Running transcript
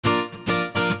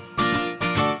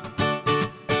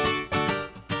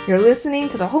You're listening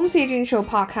to the Home Staging Show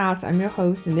podcast. I'm your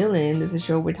host, Nilin. This is a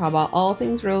show where we talk about all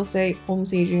things real estate, home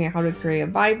staging, and how to create a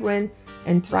vibrant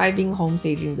and thriving home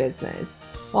staging business.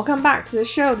 Welcome back to the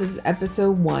show. This is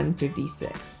episode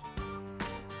 156.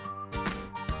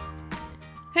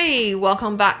 Hey,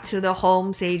 welcome back to the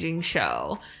Home Staging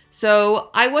Show. So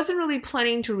I wasn't really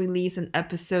planning to release an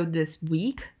episode this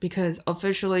week because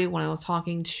officially when I was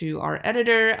talking to our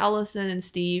editor, Allison and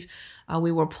Steve,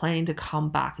 we were planning to come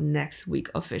back next week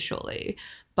officially.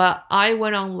 But I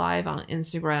went on live on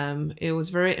Instagram. It was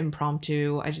very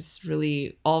impromptu. I just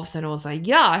really all of a sudden was like,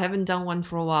 yeah, I haven't done one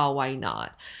for a while. Why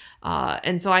not?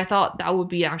 And so I thought that would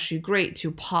be actually great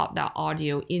to pop that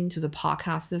audio into the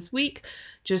podcast this week,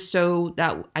 just so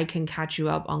that I can catch you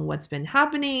up on what's been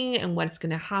happening and what's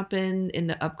going to happen in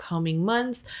the upcoming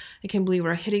month. I can't believe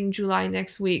we're hitting July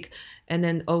next week. And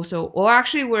then also, or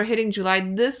actually we're hitting July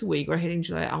this week. We're hitting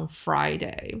July on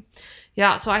Friday.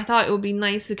 Yeah, so I thought it would be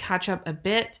nice to catch up a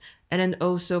bit and then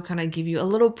also kind of give you a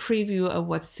little preview of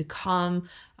what's to come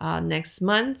next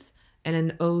month. And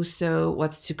then also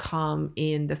what's to come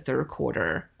in the third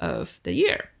quarter of the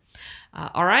year.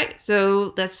 All right,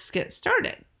 so let's get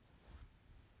started.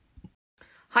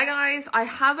 Hi guys, I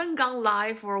haven't gone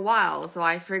live for a while, so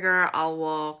I figure I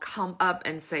will come up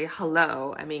and say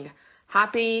hello.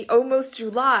 Happy almost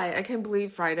July. I can't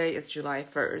believe Friday is July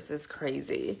 1st. It's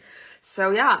crazy.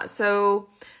 So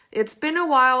it's been a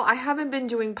while. I haven't been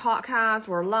doing podcasts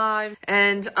or live.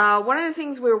 And one of the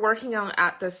things we're working on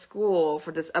at the school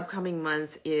for this upcoming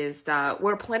month is that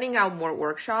we're planning out more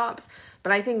workshops.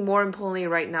 But I think more importantly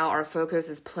right now, our focus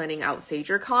is planning out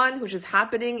SagerCon, which is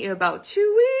happening in about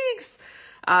 2 weeks.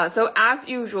 So as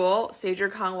usual,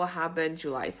 SagerCon will happen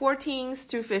July 14th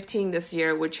to 15th this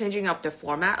year. We're changing up the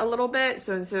format a little bit.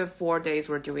 So instead of 4 days,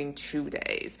 we're doing 2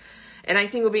 days. And I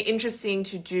think it will be interesting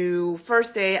to do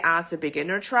first day as the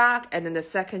beginner track and then the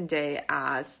second day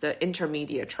as the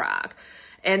intermediate track.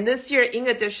 And this year, in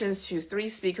addition to 3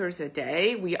 speakers a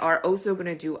day, we are also going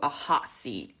to do a hot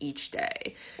seat each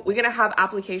day. We're going to have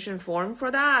application form for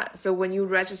that. So when you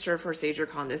register for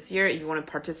SagerCon this year, if you want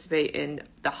to participate in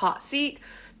the hot seat,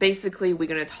 basically we're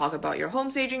going to talk about your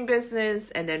home staging business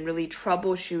and then really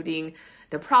troubleshooting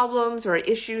the problems or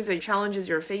issues or challenges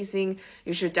you're facing.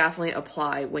 You should definitely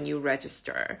apply when you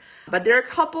register. But there are a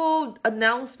couple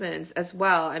announcements as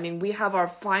well. We have our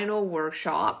final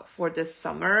workshop for this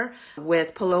summer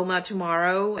with Paloma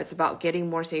tomorrow. It's about getting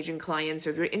more staging clients.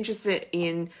 So if you're interested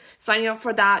in signing up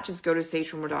for that, just go to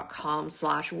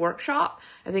sagerumor.com/workshop.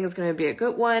 I think it's going to be a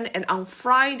good one. And on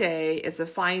Friday is the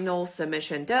final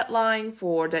submission deadline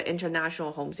for the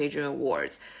International Home Staging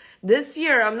Awards. This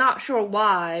year, I'm not sure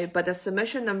why, but the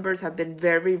submission numbers have been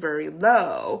very, very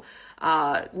low.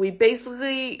 We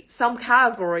basically, some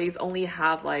categories only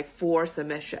have like 4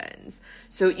 submissions.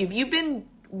 So if you've been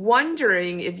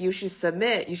wondering if you should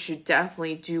submit, you should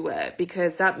definitely do it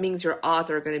because that means your odds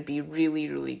are going to be really,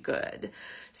 really good.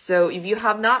 So if you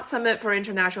have not submitted for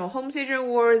International Home Staging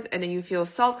Awards and then you feel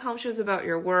self-conscious about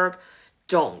your work,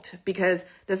 don't, because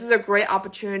this is a great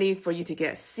opportunity for you to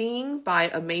get seen by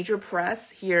a major press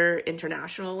here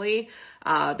internationally.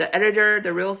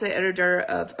 The real estate editor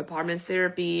of Apartment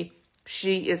Therapy,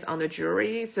 she is on the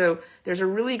jury. So there's a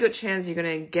really good chance you're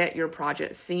going to get your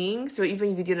project seen. So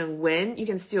even if you didn't win, you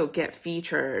can still get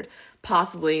featured,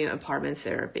 possibly in Apartment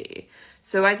Therapy.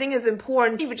 So I think it's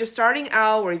important if you're just starting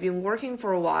out or if you've been working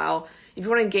for a while, if you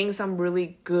want to gain some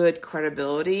really good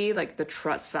credibility, like the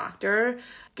trust factor,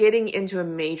 getting into a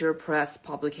major press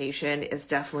publication is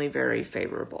definitely very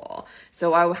favorable.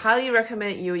 So I would highly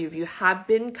recommend you, if you have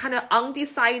been kind of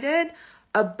undecided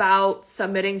about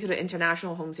submitting to the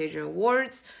International Home Staging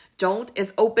Awards, don't.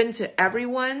 It's open to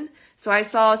everyone. So I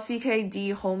saw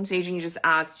CKD Home Staging just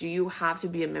asked, do you have to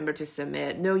be a member to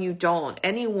submit? No, you don't.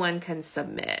 Anyone can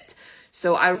submit.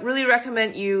 So I really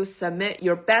recommend you submit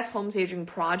your best home staging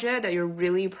project that you're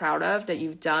really proud of, that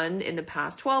you've done in the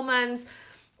past 12 months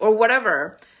or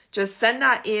whatever. Just send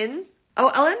that in. Oh,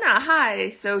 Elena, hi.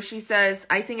 So she says,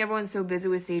 I think everyone's so busy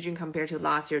with staging compared to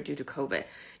last year due to COVID.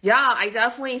 Yeah, I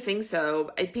definitely think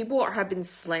so. People have been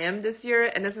slammed this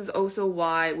year. And this is also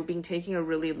why we've been taking a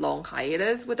really long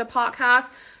hiatus with the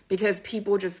podcast because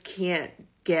people just can't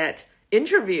get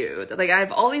interviewed. Like I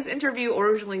have all these interviews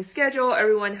originally scheduled.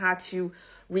 Everyone had to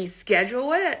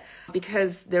reschedule it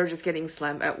because they're just getting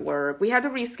slammed at work. We had to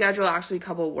reschedule actually a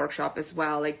couple of workshops as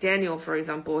well. Like Daniel, for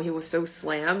example, he was so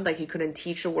slammed, like he couldn't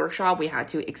teach the workshop. We had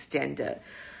to extend it.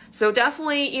 So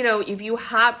definitely, if you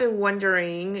have been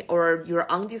wondering or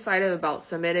you're undecided about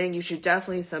submitting, you should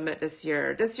definitely submit this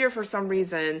year. This year, for some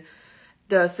reason,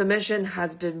 the submission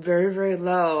has been very, very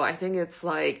low. I think it's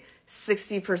like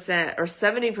 60% or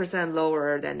 70%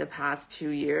 lower than the past 2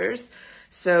 years.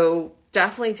 So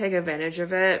definitely take advantage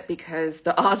of it because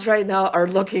the odds right now are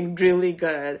looking really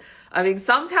good. I mean,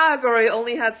 some category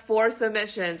only has 4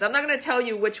 submissions. I'm not going to tell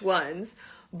you which ones,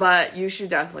 but you should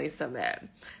definitely submit.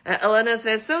 And Elena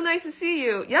says, so nice to see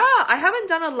you. Yeah, I haven't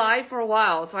done a live for a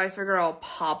while, so I figure I'll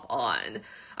pop on.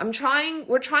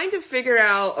 We're trying to figure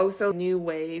out also new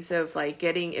ways of like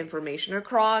getting information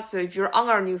across. So if you're on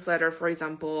our newsletter, for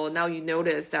example, now you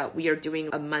notice that we are doing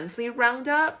a monthly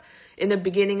roundup in the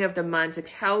beginning of the month to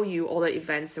tell you all the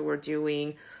events that we're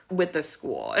doing with the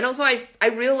school. And also I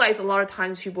realize a lot of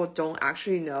times people don't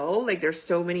actually know, like there's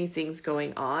so many things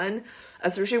going on,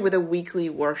 especially with the weekly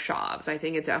workshops. I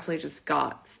think it definitely just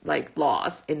got like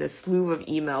lost in the slew of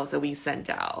emails that we sent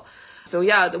out. So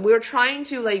yeah, we're trying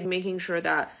to like making sure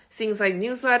that things like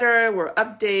newsletter or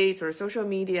updates or social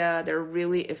media, they're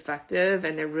really effective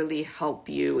and they really help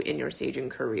you in your staging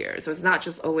career. So it's not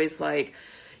just always like,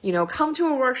 come to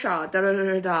a workshop,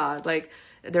 like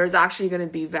there's actually going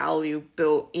to be value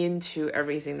built into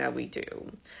everything that we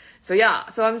do. So yeah,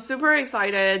 so I'm super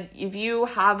excited. If you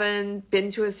haven't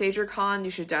been to a StagerCon, you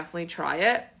should definitely try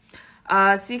it.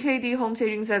 CKD Home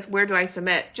Staging says, where do I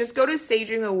submit? Just go to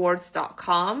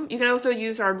stagingawards.com. You can also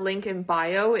use our link in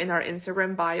bio, in our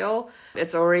Instagram bio.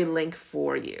 It's already linked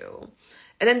for you.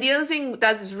 And then the other thing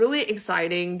that's really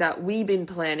exciting that we've been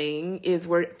planning is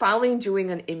we're finally doing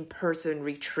an in-person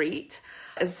retreat.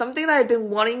 It's something that I've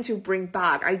been wanting to bring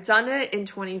back. I've done it in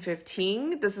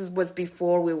 2015. Was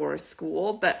before we were at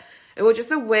school, but it was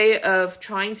just a way of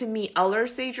trying to meet other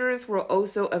stagers who are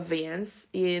also advanced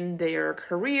in their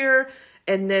career.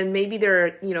 And then maybe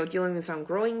they're, dealing with some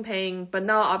growing pain, but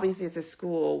now obviously it's a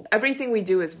school. Everything we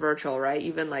do is virtual, right?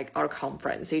 Even like our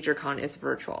conference, StagerCon is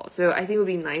virtual. So I think it would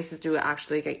be nice to do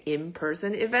actually like an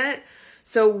in-person event.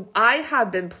 So I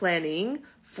have been planning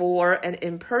for an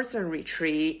in-person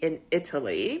retreat in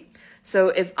Italy. So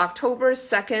it's October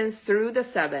 2nd through the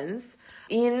 7th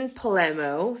in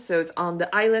Palermo. So it's on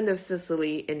the island of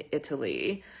Sicily in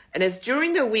Italy. And it's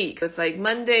during the week. It's like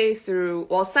Monday through,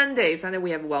 Sunday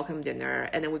we have a welcome dinner.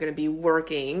 And then we're going to be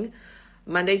working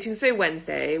Monday, Tuesday,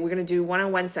 Wednesday. We're going to do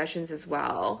one-on-one sessions as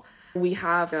well. We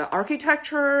have the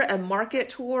architecture and market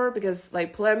tour because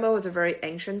like Palermo is a very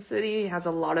ancient city. It has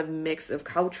a lot of mix of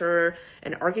culture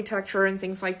and architecture and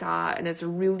things like that. And it's a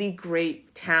really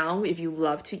great town if you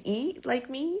love to eat like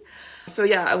me. So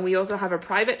yeah, and we also have a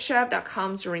private chef that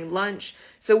comes during lunch.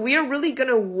 So we are really going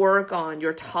to work on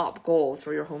your top goals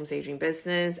for your home staging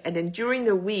business. And then during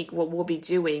the week, what we'll be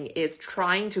doing is we're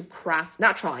going to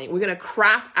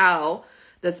craft out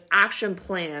this action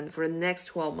plan for the next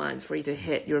 12 months for you to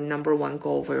hit your number one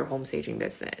goal for your home staging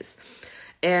business.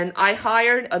 And I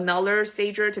hired another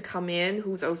stager to come in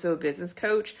who's also a business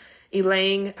coach.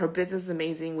 Elaine, her business is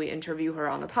amazing. We interviewed her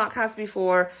on the podcast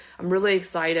before. I'm really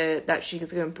excited that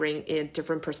she's going to bring in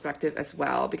different perspective as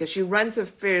well because she runs a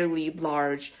fairly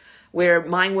large, where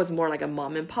mine was more like a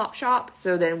mom and pop shop.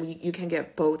 So then you can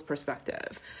get both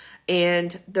perspective.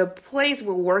 And the place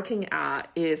we're working at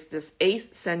is this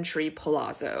 8th century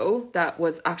palazzo that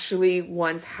was actually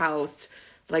once housed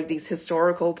like these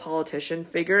historical politician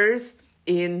figures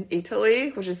in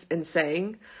Italy, which is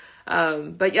insane.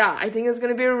 But yeah, I think it's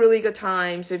going to be a really good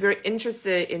time. So if you're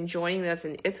interested in joining us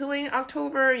in Italy in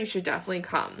October, you should definitely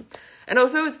come. And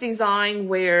also it's designed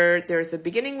where there's a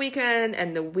beginning weekend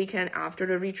and the weekend after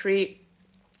the retreat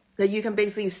that you can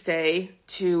basically stay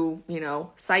to,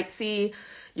 sightsee.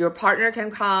 Your partner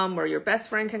can come or your best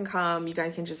friend can come. You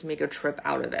guys can just make a trip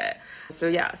out of it. So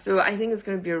yeah, so I think it's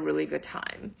going to be a really good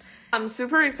time. I'm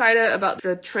super excited about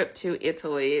the trip to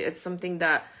Italy. It's something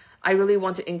that I really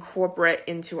want to incorporate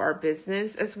into our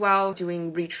business as well,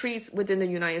 doing retreats within the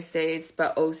United States,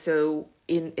 but also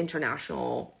in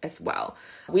international as well.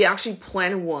 We actually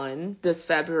planned one this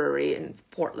February in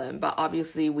Portland, but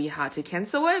obviously we had to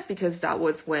cancel it because that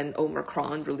was when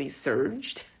Omicron really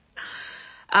surged.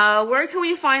 Where can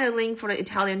we find a link for the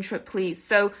Italian trip, please?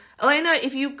 So, Elena,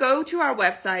 if you go to our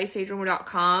website,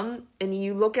 stagerunner.com, and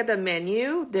you look at the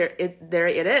menu, there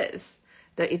it is,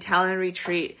 the Italian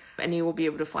retreat, and you will be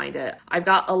able to find it. I've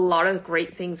got a lot of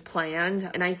great things planned,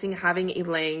 and I think having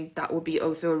Elaine, that would be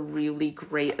also a really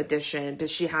great addition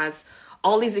because she has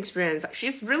all these experience.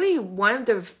 She's really one of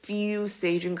the few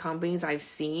staging companies I've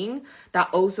seen that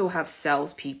also have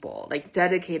salespeople, like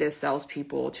dedicated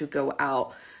salespeople to go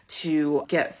out to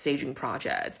get staging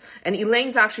projects. And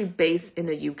Elaine's actually based in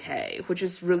the UK, which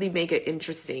is really make it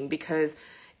interesting because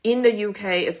in the UK,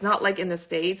 it's not like in the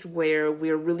States where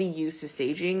we're really used to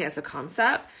staging as a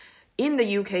concept. In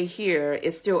the UK here,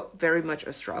 it's still very much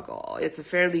a struggle. It's a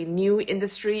fairly new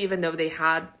industry, even though they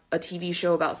had a TV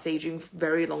show about saging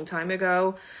very long time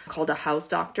ago called The House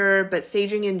Doctor, but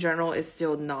saging in general is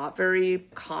still not very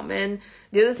common.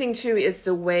 The other thing too is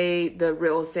the way the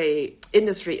real estate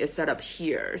industry is set up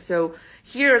here. So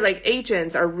here, like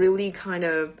agents are really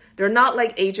they're not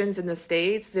like agents in the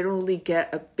States. They don't really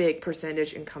get a big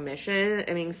percentage in commission.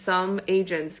 I mean, some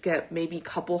agents get maybe a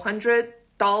couple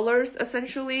 $100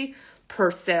 essentially per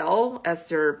sale as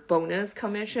their bonus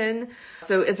commission.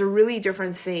 So it's a really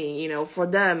different thing. For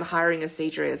them, hiring a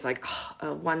sager is like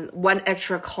one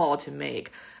extra call to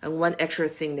make and one extra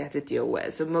thing they have to deal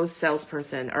with. So most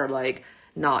salesperson are like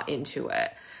not into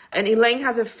it. And Elaine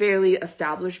has a fairly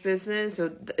established business, so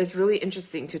it's really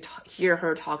interesting to hear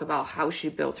her talk about how she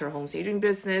built her home staging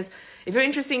business. If you're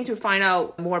interested to find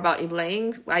out more about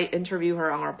Elaine, I interview her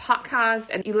on our podcast.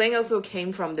 And Elaine also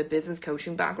came from the business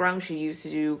coaching background. She used to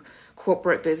do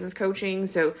corporate business coaching.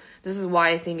 So this is why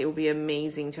I think it would be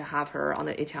amazing to have her on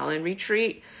the Italian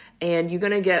retreat. And you're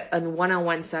going to get a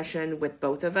one-on-one session with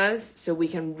both of us so we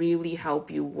can really help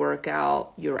you work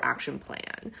out your action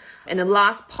plan. And the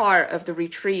last part of the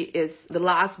retreat is the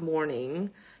last morning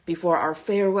before our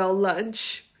farewell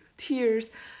lunch. Tears.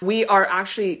 We are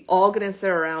actually all going to sit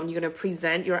around. You're going to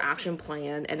present your action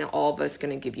plan and then all of us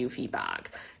going to give you feedback.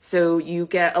 So you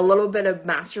get a little bit of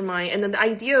mastermind. And then the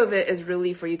idea of it is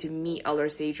really for you to meet other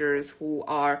sagers who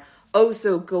are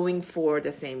also going for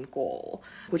the same goal,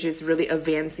 which is really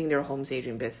advancing their home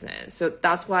staging business. So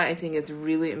that's why I think it's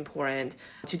really important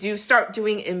to start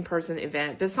doing in-person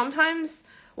event. But sometimes,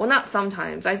 well, not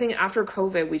sometimes, I think after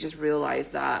COVID, we just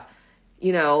realized that,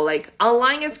 like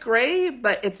online is great,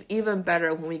 but it's even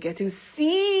better when we get to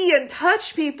see and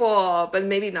touch people, but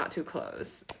maybe not too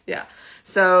close. Yeah.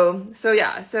 So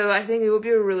I think it will be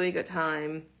a really good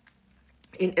time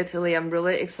in Italy. I'm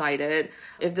really excited.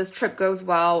 If this trip goes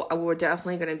well, we're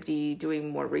definitely going to be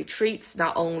doing more retreats,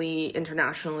 not only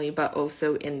internationally, but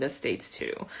also in the States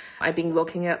too. I've been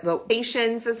looking at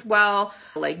locations as well,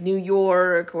 like New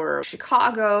York or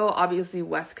Chicago, obviously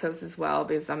West Coast as well,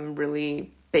 because I'm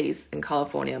really based in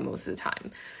California most of the time.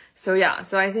 So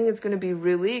I think it's going to be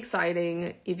really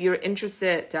exciting. If you're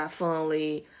interested,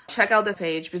 definitely check out this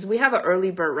page because we have an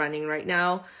early bird running right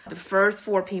now. The first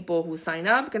 4 people who sign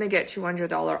up are going to get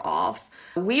 $200 off.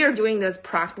 We are doing this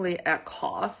practically at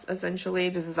cost, essentially.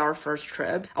 This is our first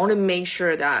trip. I want to make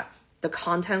sure that the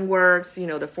content works,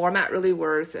 the format really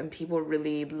works and people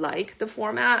really like the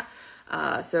format.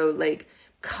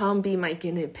 Come be my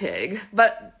guinea pig.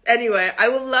 But anyway, I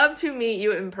would love to meet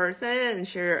you in person and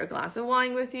share a glass of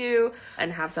wine with you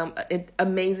and have some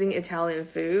amazing Italian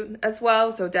food as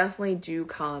well. So definitely do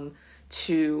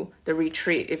to the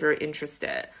retreat if you're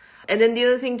interested. And then the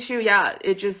other thing too,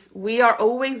 we are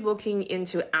always looking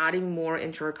into adding more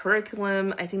into our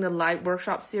curriculum. I think the live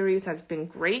workshop series has been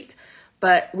great,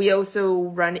 but we also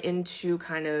run into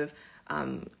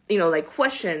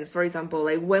questions, for example,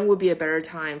 like when would be a better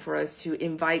time for us to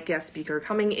invite guest speaker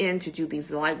coming in to do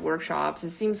these live workshops? It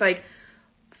seems like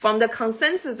from the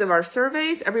consensus of our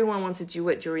surveys, everyone wants to do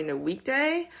it during the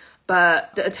weekday,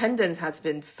 but the attendance has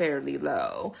been fairly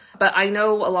low. But I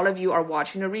know a lot of you are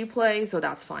watching a replay, so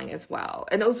that's fine as well.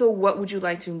 And also, what would you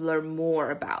like to learn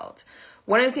more about?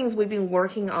 One of the things we've been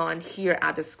working on here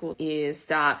at the school is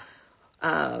that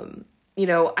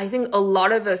I think a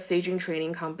lot of the staging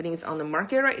training companies on the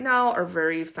market right now are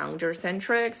very founder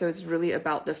centric. So it's really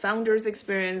about the founder's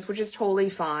experience, which is totally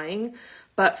fine.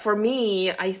 But for me,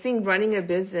 I think running a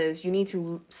business, you need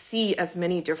to see as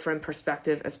many different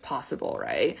perspectives as possible,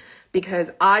 right? Because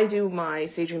I do my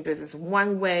staging business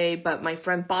one way, but my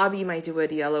friend Bobby might do it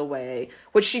the other way,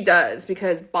 which she does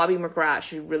because Bobby McGrath,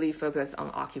 she really focused on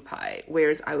Occupy,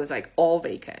 whereas I was like all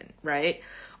vacant, right?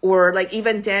 Or like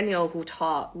even Daniel who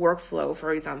taught workflow,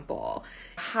 for example.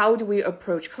 How do we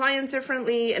approach clients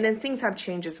differently? And then things have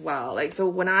changed as well. So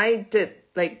when I did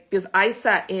because I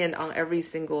sat in on every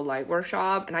single live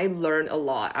workshop and I learned a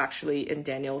lot actually in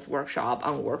Daniel's workshop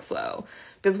on workflow.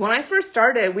 Because when I first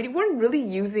started, we weren't really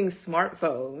using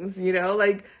smartphones,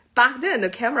 back then the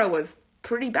camera was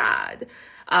pretty bad.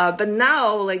 But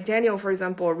now, Daniel, for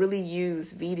example, really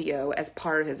used video as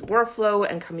part of his workflow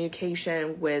and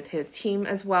communication with his team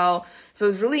as well. So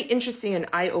it's really interesting and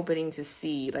eye-opening to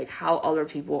see how other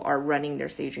people are running their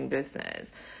staging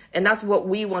business. And that's what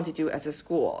we want to do as a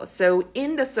school. So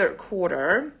in the third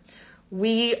quarter,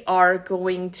 we are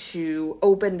going to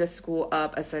open the school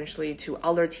up essentially to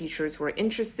other teachers who are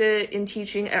interested in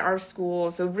teaching at our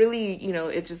school. So really,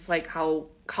 it's just how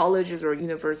colleges or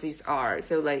universities are.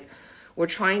 So we're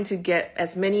trying to get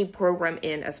as many program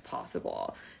in as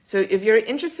possible. So if you're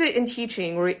interested in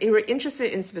teaching or you're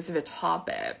interested in specific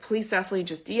topic, please definitely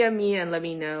just DM me and let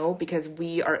me know, because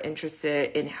we are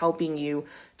interested in helping you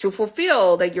to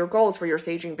fulfill like your goals for your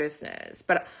staging business.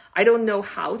 But I don't know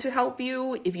how to help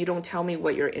you if you don't tell me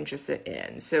what you're interested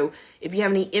in. So if you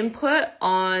have any input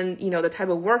on, the type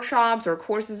of workshops or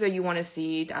courses that you want to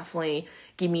see, definitely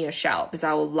give me a shout, because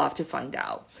I would love to find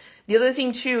out. The other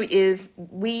thing too is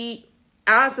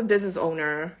as a business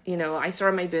owner, I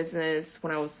started my business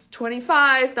when I was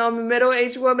 25. Now I'm a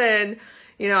middle-aged woman.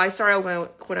 I started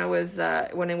when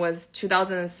it was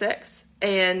 2006,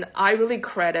 and I really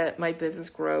credit my business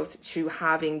growth to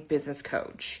having business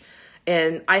coach.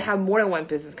 And I have more than one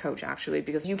business coach actually,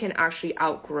 because you can actually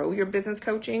outgrow your business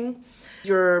coaching.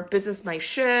 Your business might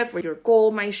shift, or your goal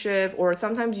might shift, or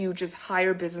sometimes you just hire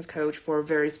a business coach for a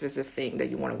very specific thing that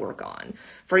you want to work on.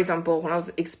 For example, when I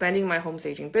was expanding my home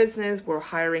staging business, we're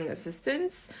hiring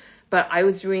assistants, but I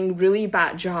was doing really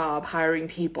bad job hiring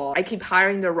people. I keep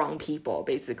hiring the wrong people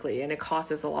basically, and it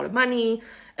costs us a lot of money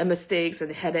and mistakes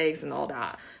and headaches and all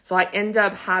that. So I end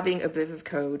up having a business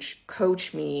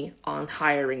coach me on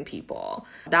hiring people.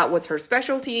 That was her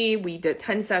specialty. We did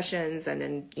 10 sessions and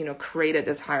then, created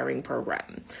this hiring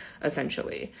program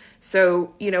essentially.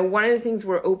 So, one of the things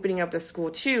we're opening up the school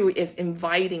too is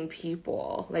inviting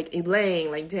people like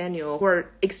Elaine, like Daniel, who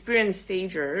are experienced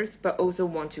stagers, but also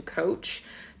want to coach,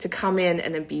 to come in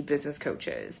and then be business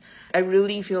coaches. I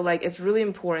really feel like it's really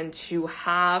important to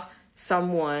have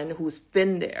someone who's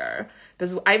been there,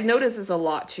 because I've noticed this a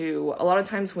lot too. A lot of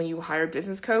times when you hire a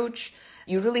business coach,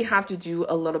 you really have to do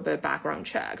a little bit of background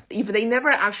check. If they never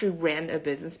actually ran a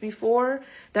business before,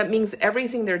 that means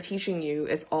everything they're teaching you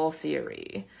is all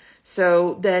theory.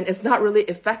 So then it's not really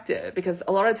effective, because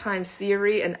a lot of times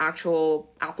theory and actual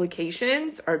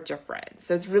applications are different.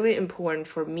 So it's really important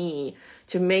for me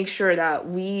to make sure that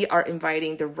we are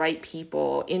inviting the right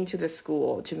people into the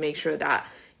school to make sure that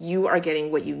you are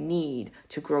getting what you need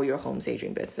to grow your home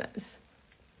staging business.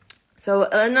 So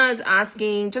Elena is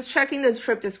asking, just checking the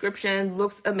trip description,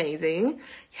 looks amazing.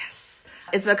 Yes.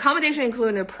 Is the accommodation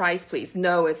included in the price, please?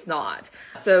 No, it's not.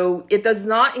 So it does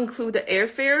not include the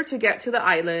airfare to get to the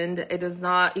island. It does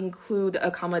not include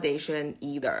accommodation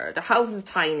either. The house is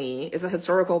tiny. It's a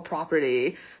historical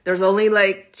property. There's only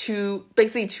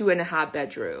basically 2.5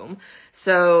 bedroom.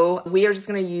 So we are just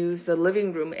going to use the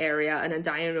living room area and the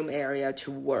dining room area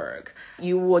to work.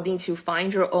 You will need to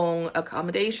find your own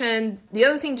accommodation. The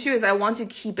other thing too is I want to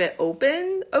keep it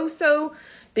open also,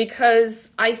 because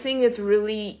I think it's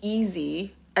really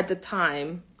easy at the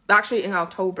time. Actually, in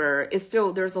October,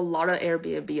 there's a lot of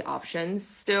Airbnb options,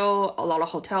 still a lot of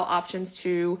hotel options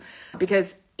too,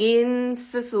 because in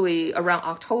Sicily around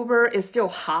October, it's still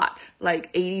hot, like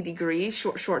 80 degrees,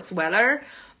 short weather,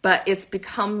 but it's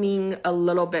becoming a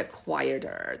little bit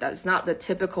quieter. That's not the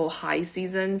typical high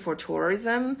season for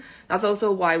tourism. That's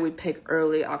also why we pick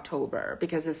early October,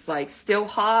 because it's still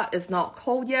hot, it's not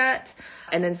cold yet,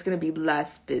 and then it's going to be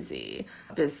less busy.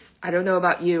 Because I don't know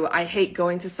about you, I hate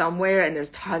going to somewhere and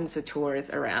there's tons of tourists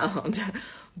around.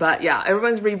 But yeah,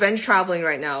 everyone's revenge traveling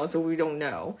right now, so we don't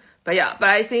know. But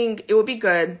I think it will be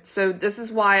good. So this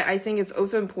is why I think it's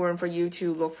also important for you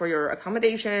to look for your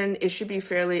accommodation. It should be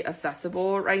fairly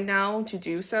accessible right now to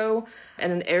do so.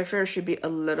 And then airfare should be a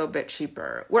little bit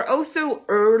cheaper. We're also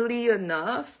early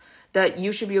enough that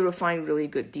you should be able to find really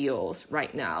good deals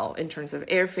right now in terms of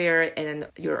airfare and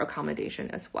your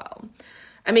accommodation as well.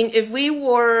 I mean, if we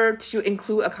were to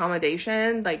include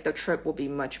accommodation, the trip will be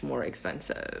much more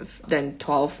expensive than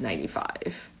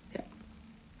 $12.95.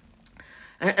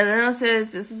 And Elena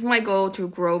says, this is my goal to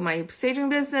grow my staging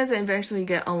business and eventually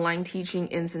get online teaching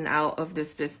ins and out of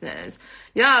this business.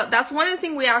 Yeah, that's one of the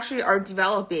things we actually are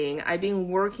developing. I've been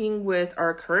working with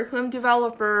our curriculum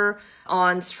developer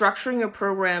on structuring a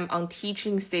program on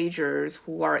teaching stagers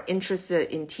who are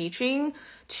interested in teaching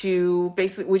to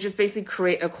basically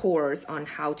create a course on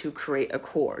how to create a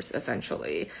course,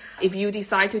 essentially. If you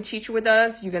decide to teach with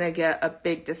us, you're going to get a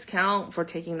big discount for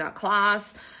taking that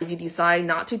class. If you decide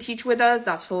not to teach with us,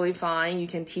 that's totally fine. You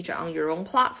can teach it on your own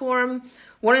platform.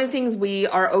 One of the things we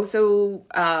are also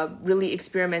really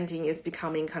experimenting is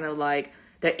becoming kind of like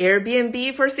the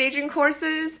Airbnb for staging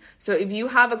courses. So if you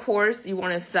have a course you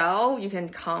want to sell, you can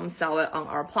come sell it on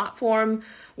our platform.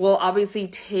 We'll obviously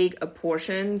take a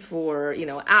portion for,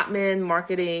 admin,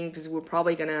 marketing, because we're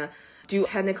probably going to do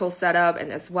technical setup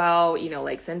and as well,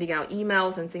 sending out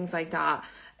emails and things like that.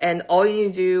 And all you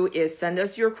need to do is send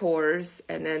us your course,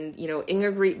 and then, in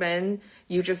agreement,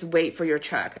 You just wait for your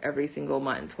check every single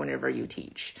month whenever you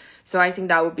teach. So I think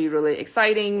that would be really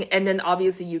exciting. And then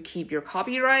obviously you keep your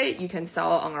copyright. You can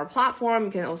sell on our platform.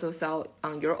 You can also sell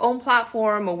on your own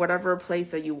platform or whatever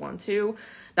place that you want to.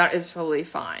 That is totally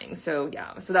fine. So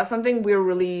yeah, so that's something we're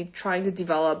really trying to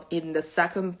develop in the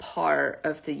second part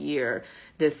of the year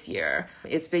this year.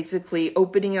 It's basically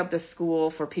opening up the school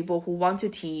for people who want to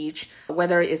teach,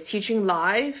 whether it's teaching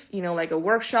live, like a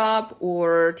workshop,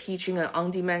 or teaching an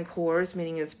on-demand course,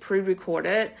 meaning it's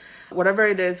pre-recorded. Whatever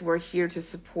it is, we're here to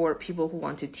support people who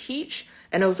want to teach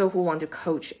and also who want to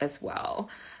coach as well.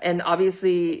 And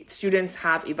obviously students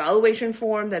have evaluation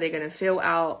form that they're going to fill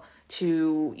out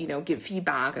to, give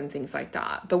feedback and things like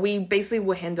that. But we basically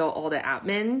will handle all the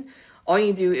admin. All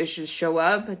you do is just show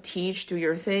up, teach, do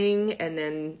your thing, and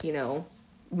then,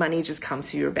 money just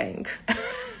comes to your bank.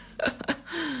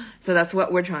 So that's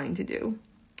what we're trying to do.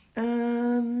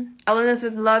 Elena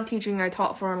says, love teaching. I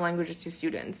taught foreign languages to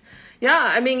students.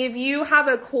 Yeah, if you have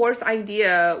a course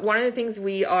idea, one of the things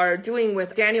we are doing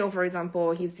with Daniel, for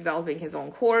example, he's developing his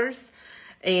own course.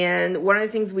 And one of the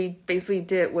things we basically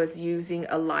did was using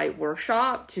a live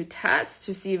workshop to test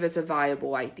to see if it's a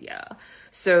viable idea.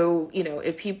 So,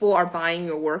 if people are buying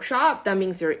your workshop, that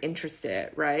means they're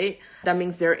interested, right? That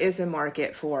means there is a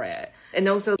market for it. And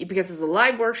also because it's a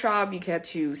live workshop, you get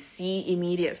to see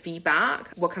immediate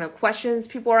feedback, what kind of questions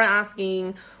people are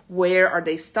asking, where are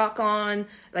they stuck on,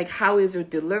 like how is your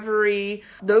delivery?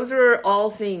 Those are all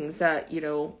things that,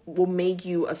 will make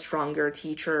you a stronger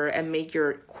teacher and make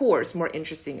your course more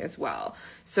interesting as well.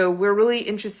 So we're really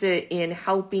interested in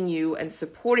helping you and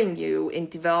supporting you in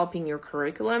developing your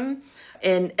curriculum.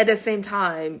 And at the same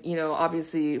time,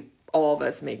 obviously all of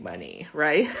us make money,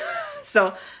 right?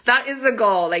 So that is the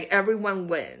goal. Like everyone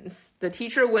wins. The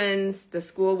teacher wins, the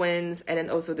school wins, and then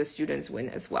also the students win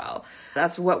as well.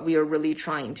 That's what we are really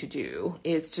trying to do,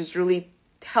 is just really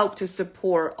help to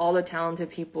support all the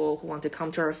talented people who want to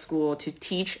come to our school to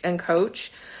teach and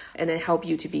coach, and then help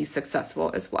you to be successful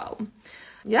as well.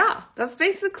 Yeah, that's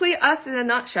basically us in a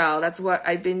nutshell. That's what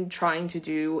I've been trying to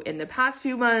do in the past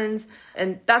few months.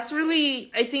 And that's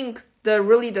really, I think,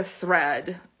 the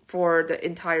thread for the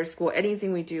entire school.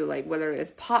 Anything we do, like whether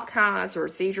it's podcasts or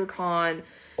SagerCon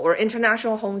or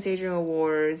International Home Staging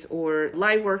Awards or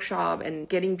live workshop and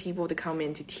getting people to come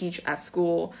in to teach at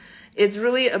school, it's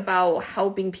really about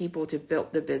helping people to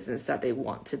build the business that they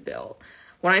want to build.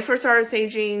 When I first started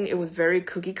staging, it was very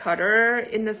cookie cutter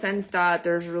in the sense that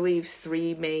there's really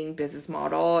 3 main business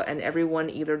model, and everyone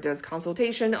either does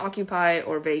consultation, occupy,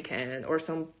 or vacant, or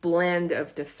some blend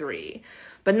of the 3.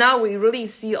 But now we really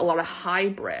see a lot of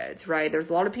hybrids, right? There's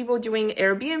a lot of people doing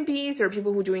Airbnbs. There are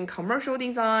people who are doing commercial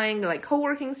design, like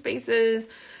co-working spaces,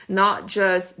 not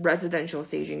just residential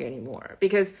staging anymore.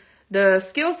 Because the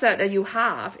skill set that you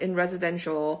have in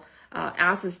residential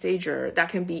as a stager, that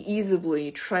can be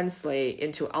easily translate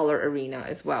into other arena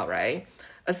as well, right?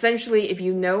 Essentially, if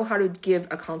you know how to give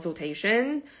a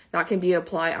consultation, that can be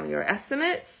applied on your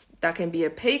estimates, that can be a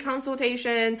pay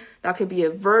consultation, that could be a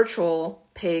virtual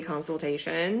pay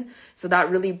consultation. So that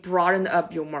really broadened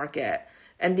up your market.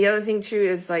 And the other thing too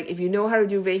is, like, if you know how to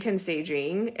do vacant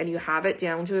staging and you have it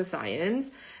down to a science,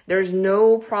 there's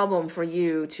no problem for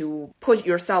you to put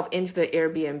yourself into the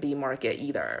Airbnb market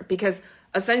either, because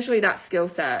essentially that skill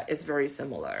set is very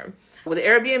similar. With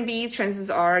Airbnb, chances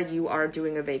are you are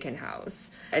doing a vacant house,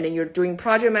 and then you're doing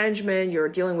project management, you're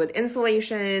dealing with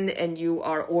installation, and you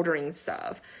are ordering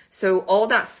stuff. So all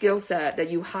that skill set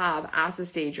that you have as a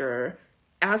stager,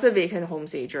 as a vacant home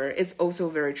stager, it's also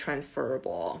very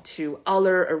transferable to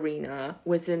other arena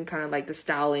within kind of like the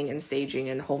styling and staging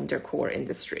and home decor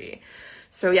industry.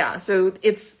 So yeah, I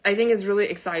think it's really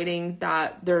exciting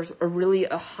that there's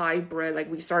a hybrid, like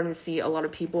we're starting to see a lot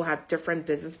of people have different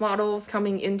business models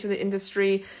coming into the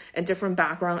industry and different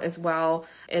background as well.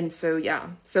 And so yeah,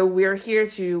 so we're here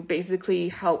to basically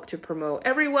help to promote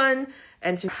everyone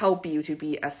and to help you to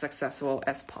be as successful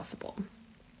as possible.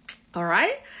 All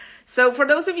right. So for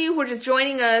those of you who are just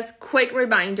joining us, quick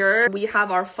reminder, we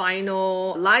have our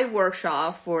final live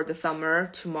workshop for the summer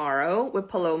tomorrow with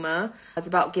Paloma. It's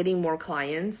about getting more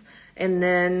clients. And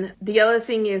then the other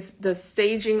thing is the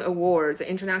staging awards, the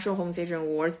International Home Staging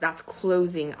Awards, that's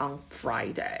closing on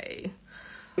Friday.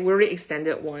 We already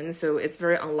extended one, so it's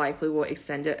very unlikely we'll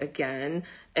extend it again.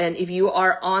 And if you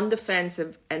are on the fence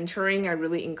of entering, I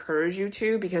really encourage you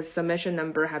to, because submission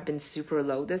number have been super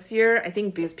low this year. I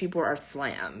think because people are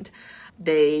slammed.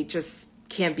 They just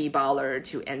can't be bothered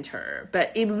to enter.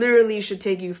 But it literally should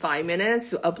take you 5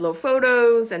 minutes to upload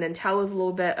photos and then tell us a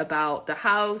little bit about the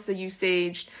house that you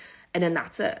staged. And then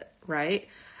that's it, right?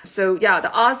 So yeah,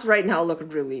 the odds right now look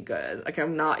really good. Like,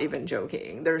 I'm not even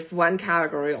joking. There's one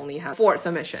category only has 4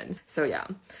 submissions. So yeah.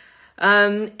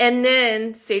 And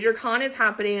then SagerCon is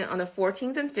happening on the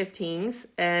 14th and 15th,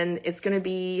 and it's going to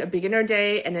be a beginner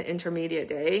day and an intermediate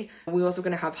day. We're also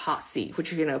going to have hot seat,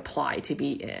 which you're going to apply to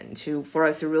be in for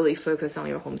us to really focus on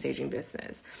your home staging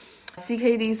business.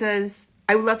 CKD says,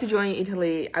 I would love to join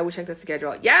Italy. I will check the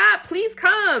schedule. Yeah, please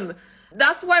come.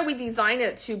 That's why we designed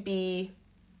it to be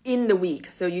in the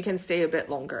week, so you can stay a bit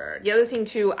longer. The other thing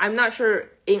too, I'm not sure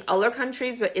in other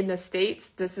countries, but in the States,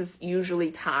 this is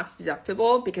usually tax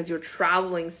deductible because you're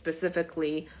traveling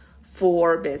specifically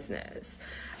for business.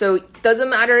 So it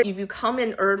doesn't matter if you come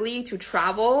in early to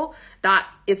travel, that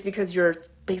it's because you're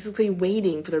basically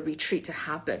waiting for the retreat to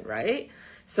happen, right?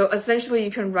 So essentially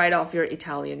you can write off your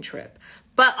Italian trip,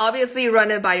 but obviously run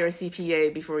it by your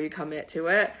CPA before you commit to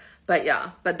it. But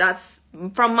yeah, but that's,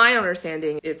 from my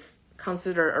understanding, it's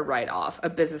considered a write-off, a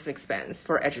business expense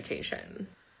for education.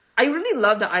 I really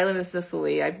love the island of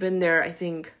Sicily. I've been there, I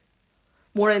think,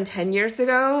 more than 10 years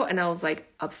ago, and I was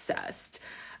like obsessed.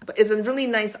 But it's a really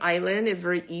nice island. It's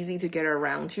very easy to get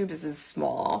around to because it's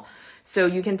small. So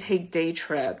you can take day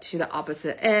trip to the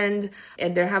opposite end,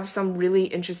 and they have some really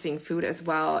interesting food as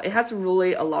well. It has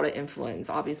really a lot of influence,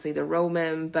 obviously the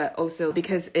Roman, but also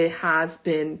because it has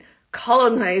been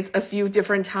colonized a few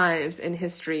different times in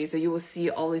history. So you will see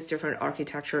all these different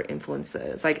architecture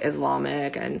influences like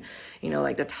Islamic and,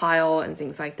 like the tile and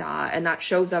things like that. And that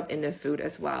shows up in the food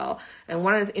as well. And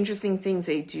one of the interesting things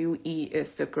they do eat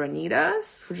is the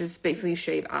granitas, which is basically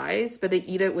shaved ice, but they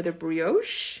eat it with a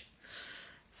brioche.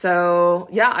 So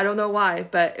yeah, I don't know why,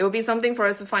 but it will be something for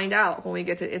us to find out when we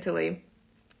get to Italy.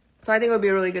 So I think it will be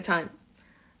a really good time.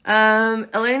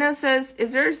 Elena says,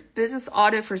 is there a business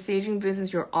audit for staging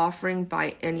business you're offering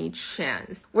by any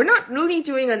chance? We're not really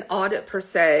doing an audit per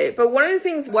se, but one of the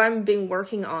things I've been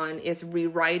working on is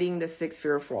rewriting the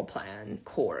 6-figure floor plan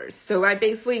course. So I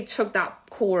basically took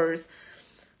that course,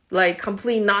 like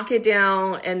completely knock it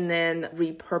down and then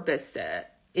repurposed it.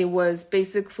 It was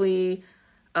basically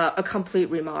a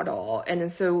complete remodel. And then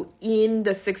so in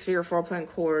the 6-figure floor plan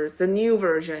course, the new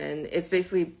version, it's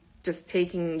basically just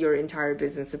taking your entire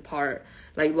business apart,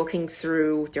 like looking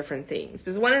through different things.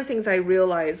 Because one of the things I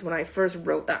realized when I first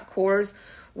wrote that course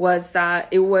was that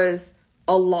it was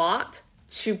a lot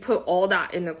to put all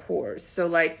that in the course. So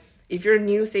like if you're a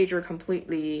new stager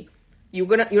completely,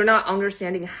 you're not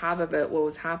understanding half of it, what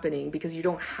was happening, because you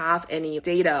don't have any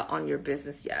data on your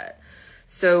business yet.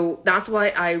 So that's why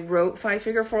I wrote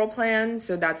 5-figure floor plan.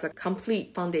 So that's a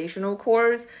complete foundational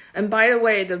course. And by the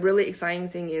way, the really exciting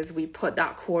thing is we put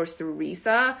that course through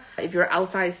RISA. If you're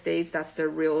outside states, that's the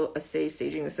Real Estate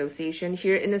Staging Association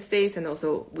here in the States. And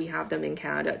also we have them in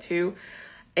Canada too.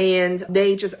 And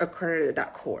they just accredited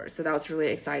that course. So that was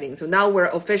really exciting. So now we're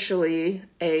officially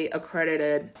a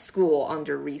accredited school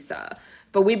under RISA.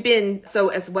 But we've been so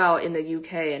as well in the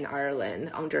UK and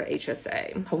Ireland under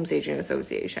HSA, Home Staging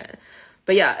Association.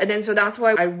 But yeah, and then so that's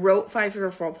why I wrote 5-figure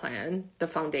floor plan, the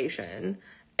foundation,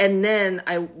 and then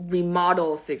I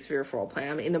remodeled 6-figure floor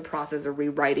plan. I'm in the process of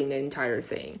rewriting the entire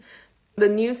thing. The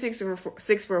new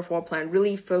 6-figure floor plan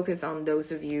really focus on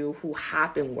those of you who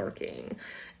have been working.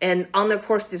 And on the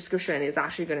course description, it's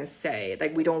actually going to say,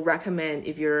 like, we don't recommend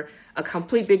if you're a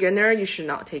complete beginner, you should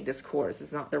not take this course.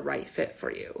 It's not the right fit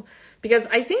for you. Because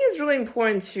I think it's really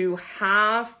important to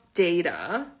have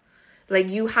data. Like,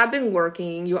 you have been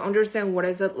working, you understand what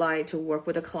is it like to work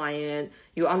with a client,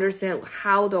 you understand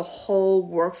how the whole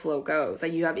workflow goes,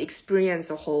 like you have experienced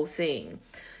the whole thing.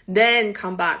 Then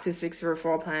come back to 6-figure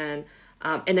floor plan,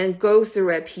 and then go through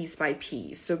it piece by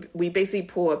piece. So we basically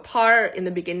pull apart. In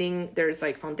the beginning, there's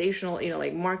like foundational,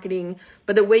 like marketing,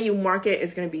 but the way you market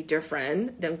is going to be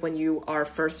different than when you are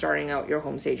first starting out your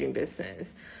home staging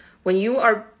business. When you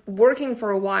are working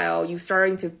for a while, you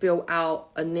starting to build out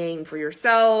a name for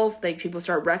yourself, like people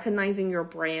start recognizing your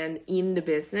brand in the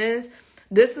business.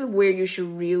 This is where you should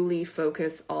really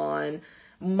focus on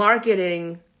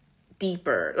marketing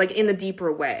deeper, like in a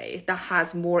deeper way that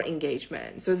has more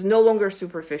engagement. So it's no longer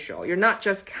superficial. You're not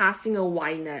just casting a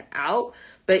wide net out,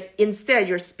 but instead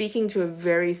you're speaking to a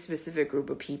very specific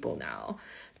group of people now.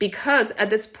 Because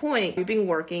at this point, you've been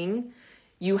working,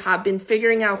 you have been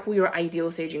figuring out who your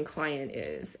ideal staging client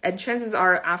is. And chances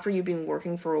are, after you've been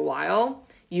working for a while,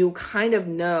 you kind of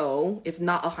know, if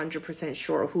not 100%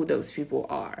 sure, who those people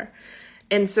are.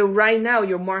 And so right now,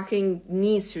 your marketing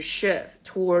needs to shift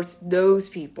towards those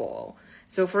people.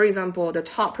 So for example, the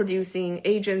top producing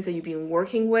agents that you've been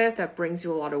working with that brings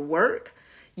you a lot of work,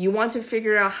 you want to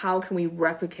figure out how can we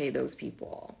replicate those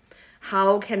people?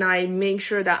 How can I make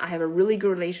sure that I have a really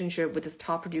good relationship with this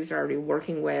top producer I'm already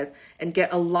working with and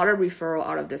get a lot of referral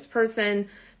out of this person?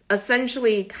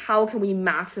 Essentially, how can we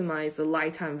maximize the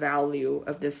lifetime value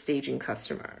of this staging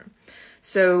customer?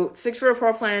 So 6-figure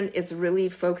floor plan, it's really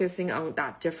focusing on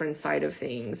that different side of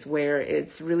things where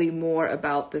it's really more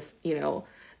about this,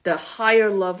 the higher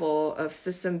level of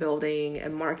system building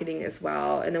and marketing as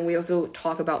well. And then we also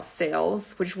talk about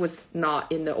sales, which was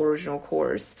not in the original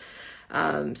course.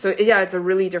 So yeah, it's a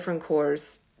really different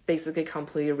course, basically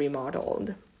completely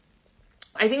remodeled.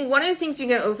 I think one of the things you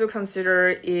can also consider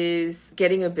is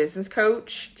getting a business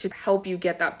coach to help you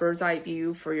get that bird's eye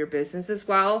view for your business as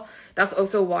well. That's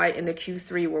also why in the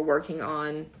Q3 we're working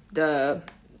on the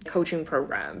coaching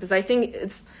program, because I think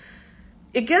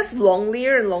it gets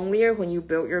lonelier and lonelier when you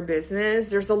build your business.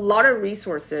 There's a lot of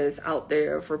resources out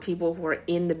there for people who are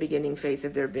in the beginning phase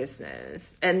of their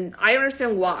business. And I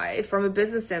understand why. From a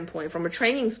business standpoint, from a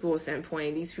training school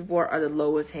standpoint, these people are the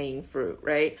lowest hanging fruit,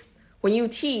 right? When you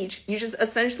teach, you just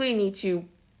essentially need to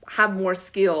have more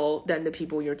skill than the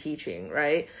people you're teaching,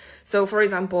 right? So for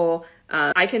example,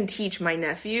 I can teach my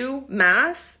nephew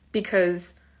math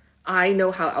because I know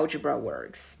how algebra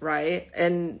works, right?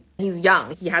 And he's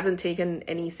young. He hasn't taken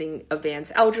anything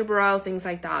advanced algebra, things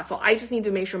like that. So I just need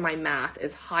to make sure my math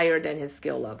is higher than his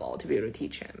skill level to be able to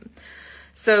teach him.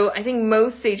 So I think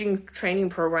most staging training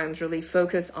programs really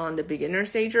focus on the beginner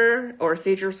stager or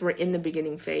stagers who are in the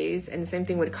beginning phase, and the same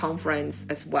thing with conference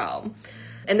as well.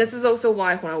 And this is also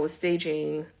why when I was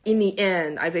staging, in the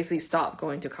end, I basically stopped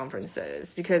going to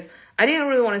conferences because I didn't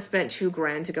really want to spend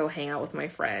 $2,000 to go hang out with my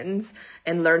friends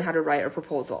and learn how to write a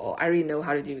proposal. I already know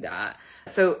how to do that.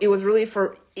 So it was really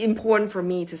important for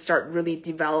me to start really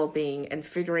developing and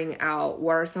figuring out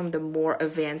what are some of the more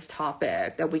advanced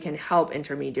topics that we can help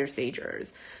intermediate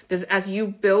stagers. Because as you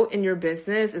build in your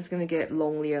business, it's going to get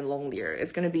lonelier and lonelier.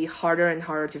 It's going to be harder and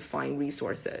harder to find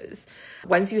resources.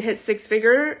 Once you hit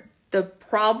 6-figure,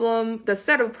 the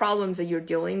set of problems that you're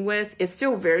dealing with is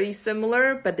still very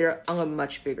similar, but they're on a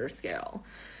much bigger scale.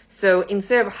 So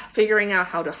instead of figuring out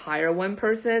how to hire one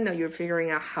person, now you're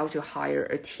figuring out how to hire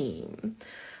a team.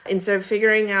 Instead of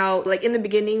figuring out, like in the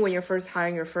beginning, when you're first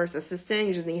hiring your first assistant,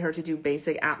 you just need her to do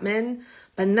basic admin.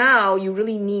 But now you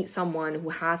really need someone who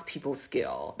has people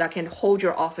skill that can hold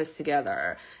your office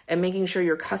together and making sure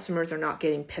your customers are not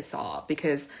getting pissed off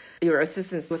because your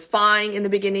assistant was fine in the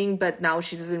beginning, but now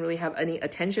she doesn't really have any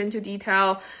attention to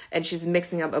detail and she's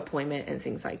mixing up appointment and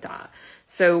things like that.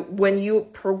 So when you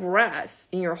progress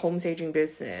in your home staging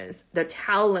business, the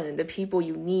talent, the people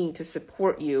you need to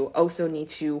support you also need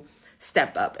to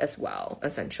step up as well,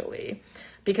 essentially.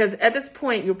 Because at this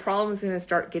point, your problem is going to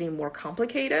start getting more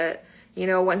complicated.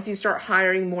 Once you start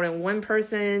hiring more than one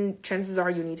person, chances are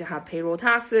you need to have payroll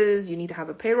taxes, you need to have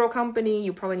a payroll company,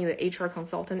 you probably need an HR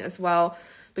consultant as well,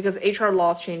 because HR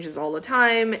laws changes all the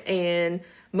time. And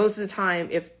most of the time,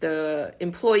 if the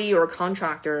employee or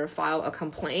contractor file a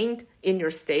complaint in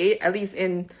your state, at least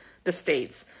in the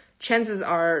States, chances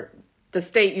are the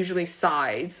state usually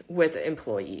sides with the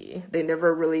employee.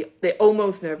 They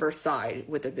almost never side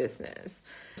with the business.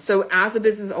 So as a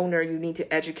business owner, you need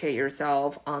to educate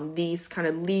yourself on these kind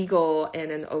of legal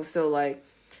and then also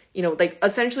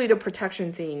essentially the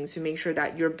protection things to make sure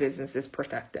that your business is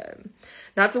protected.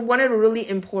 That's one of the really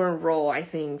important role, I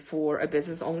think, for a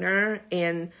business owner.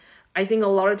 And I think a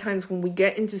lot of times when we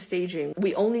get into staging,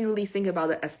 we only really think about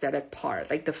the aesthetic part,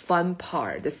 like the fun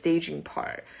part, the staging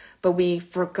part. But we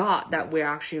forgot that we're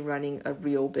actually running a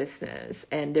real business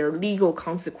and there are legal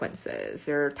consequences,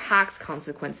 there are tax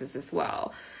consequences as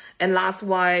well. And that's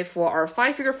why for our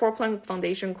 5-figure floor plan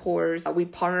foundation course, we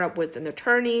partnered up with an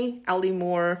attorney, Ellie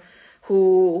Moore,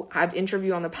 who I've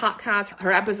interviewed on the podcast.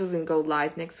 Her episode's going to go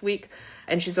live next week.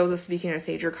 And she's also speaking at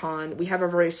SagerCon. We have a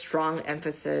very strong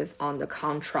emphasis on the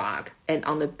contract and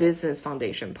on the business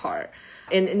foundation part.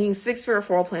 And in 6-figure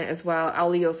floor plan as well,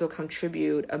 Ali also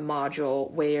contribute a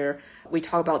module where we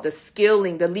talk about the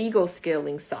scaling, the legal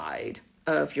scaling side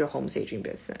of your home staging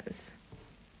business.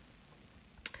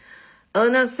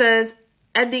 Elena says,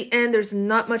 at the end, there's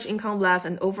not much income left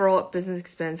and overall business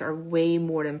expense are way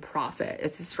more than profit.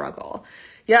 It's a struggle.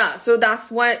 Yeah, so that's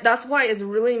why it's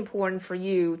really important for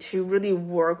you to really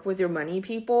work with your money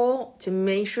people to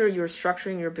make sure you're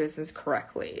structuring your business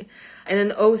correctly. And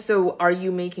then also, are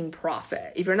you making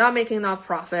profit? If you're not making enough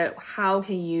profit, how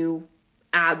can you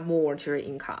add more to your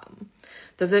income?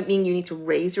 Does it mean you need to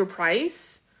raise your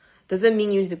price? doesn't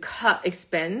mean you need to cut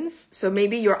expense. So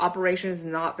maybe your operation is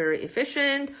not very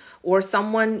efficient, or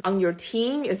someone on your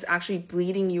team is actually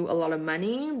bleeding you a lot of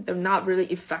money. They're not really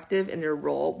effective in their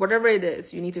role. Whatever it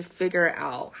is, you need to figure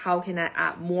out how can I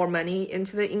add more money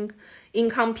into the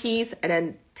income piece and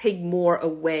then take more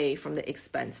away from the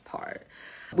expense part.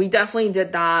 We definitely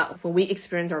did that when we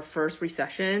experienced our first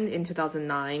recession in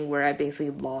 2009, where I basically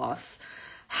lost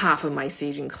half of my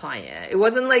staging client. It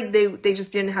wasn't like they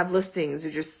just didn't have listings.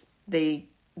 They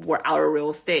were out of real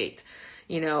estate,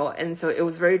 and so it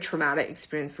was a very traumatic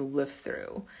experience to live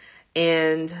through.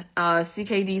 And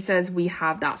CKD says we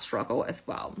have that struggle as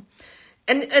well.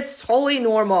 And it's totally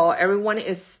normal. Everyone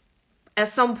is, at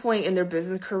some point in their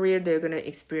business career, they're going to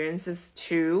experience this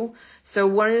too. So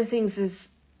one of the things is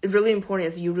really important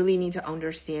is you really need to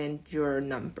understand your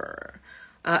number.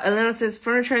 Elena says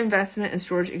furniture investment and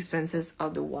storage expenses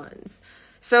are the ones.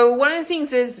 So one of the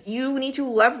things is you need to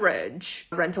leverage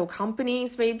rental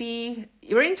companies. Maybe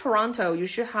you're in Toronto, you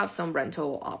should have some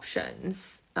rental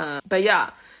options. But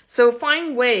yeah, so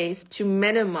find ways to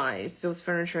minimize those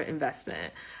furniture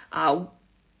investment.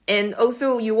 And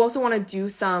also you also want to do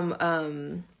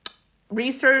some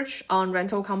research on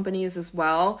rental companies as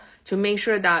well to make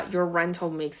sure that your rental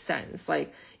makes sense.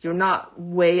 Like you're not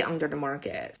way under the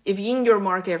market. If in your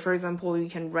market, for example, you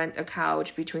can rent a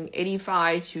couch between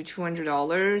 $85 to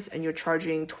 $200 and you're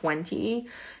charging $20,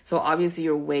 so obviously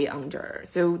you're way under.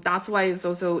 So that's why it's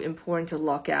also important to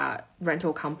look at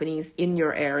rental companies in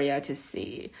your area to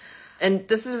see. And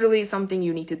this is really something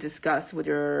you need to discuss with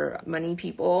your money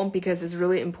people, because it's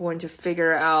really important to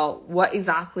figure out what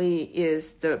exactly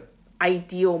is the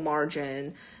ideal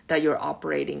margin that you're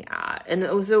operating at. And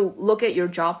also look at your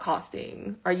job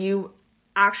costing. Are you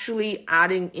actually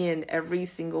adding in every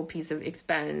single piece of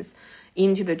expense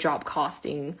into the job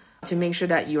costing to make sure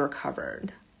that you're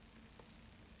covered?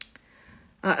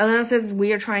 Elena says,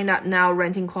 we are trying that now,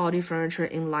 renting quality furniture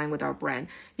in line with our brand.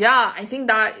 Yeah, I think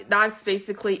that's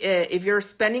basically it. If you're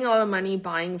spending a lot of money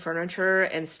buying furniture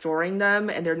and storing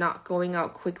them and they're not going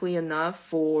out quickly enough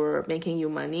for making you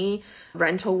money,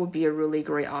 rental would be a really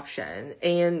great option.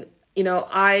 And, when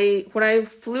I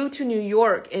flew to New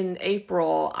York in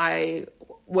April, I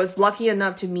was lucky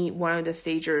enough to meet one of the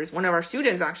stagers, one of our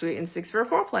students actually in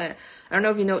 604 Plant. I don't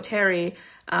know if you know Terry,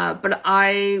 but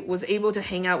I was able to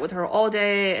hang out with her all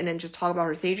day and then just talk about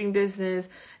her staging business.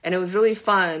 And it was really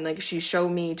fun. Like she showed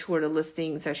me two of the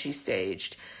listings that she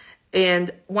staged. And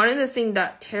one of the things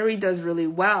that Terry does really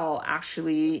well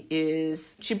actually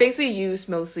is she basically uses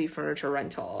mostly furniture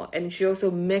rental, and she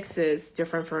also mixes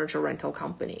different furniture rental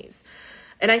companies.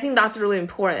 And I think that's really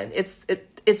important.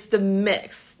 It's the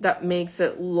mix that makes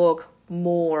it look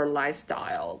more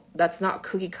lifestyle. That's not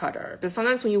cookie cutter. But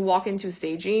sometimes when you walk into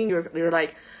staging, you're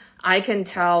like, I can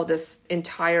tell this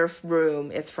entire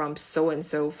room is from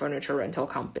so-and-so furniture rental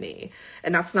company.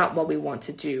 And that's not what we want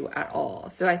to do at all.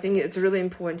 So I think it's really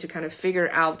important to kind of figure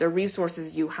out the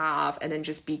resources you have and then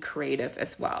just be creative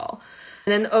as well.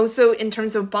 And then also in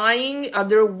terms of buying,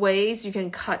 other ways you can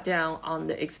cut down on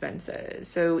the expenses.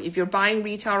 So if you're buying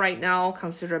retail right now,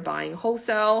 consider buying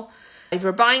wholesale. If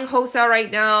you're buying wholesale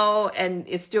right now and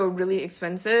it's still really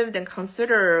expensive, then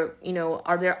consider,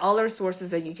 are there other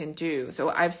sources that you can do? So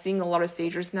I've seen a lot of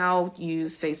stagers now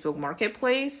use Facebook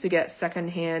Marketplace to get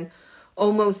secondhand,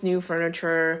 almost new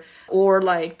furniture, or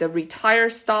like the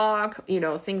retired stock,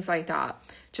 things like that.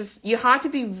 Just, you have to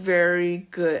be very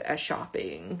good at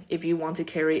shopping if you want to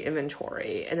carry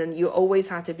inventory. And then you always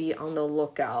have to be on the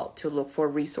lookout to look for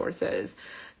resources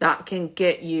that can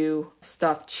get you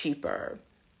stuff cheaper.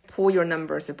 Pull your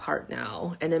numbers apart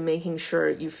now, and then making sure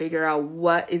you figure out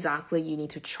what exactly you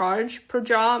need to charge per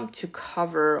job to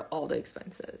cover all the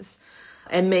expenses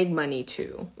and make money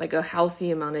too, like a healthy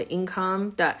amount of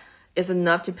income that is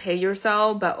enough to pay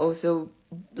yourself, but also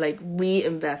like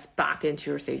reinvest back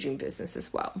into your staging business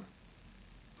as well.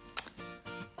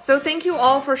 So thank you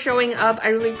all for showing up. I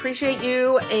really appreciate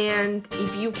you. And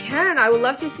if you can, I would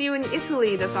love to see you in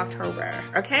Italy this October.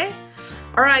 Okay?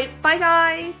 All right. Bye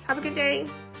guys. Have a good day.